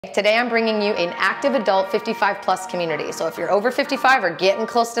Today I'm bringing you an active adult 55 plus community. So if you're over 55 or getting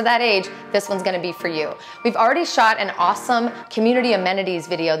close to that age, this one's gonna be for you. We've already shot an awesome community amenities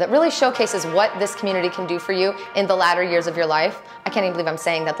video that really showcases what this community can do for you in the latter years of your life. I can't even believe I'm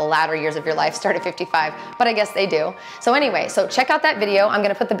saying that the latter years of your life start at 55, but I guess they do. So anyway, so check out that video. I'm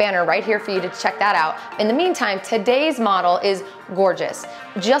gonna put the banner right here for you to check that out. In the meantime, today's model is gorgeous.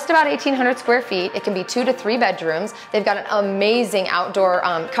 Just about 1,800 square feet. It can be 2 to 3 bedrooms. They've got an amazing outdoor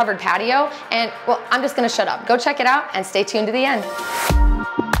covered patio. And well, I'm just gonna shut up. Go check it out and stay tuned to the end.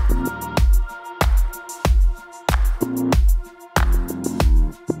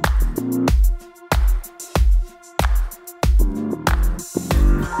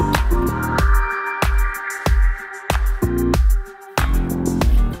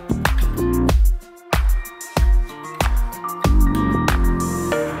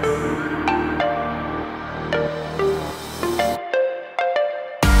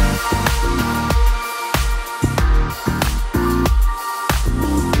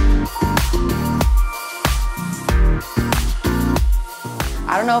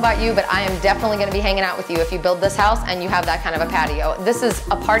 I don't know about you, but I am definitely gonna be hanging out with you if you build this house and you have that kind of a patio. This is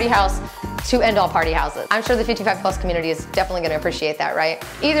a party house to end all party houses. I'm sure the 55 plus community is definitely gonna appreciate that, right?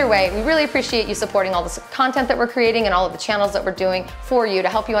 Either way, we really appreciate you supporting all this content that we're creating and all of the channels that we're doing for you to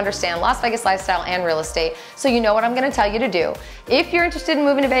help you understand Las Vegas lifestyle and real estate. So you know what I'm gonna tell you to do. If you're interested in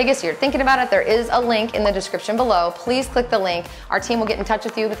moving to Vegas, you're thinking about it, there is a link in the description below. Please click the link. Our team will get in touch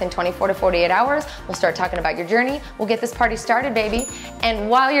with you within 24 to 48 hours. We'll start talking about your journey. We'll get this party started, baby. And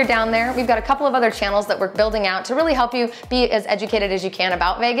while you're down there, we've got a couple of other channels that we're building out to really help you be as educated as you can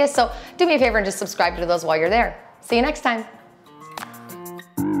about Vegas. So do me a favor and just subscribe to those while you're there. See you next time.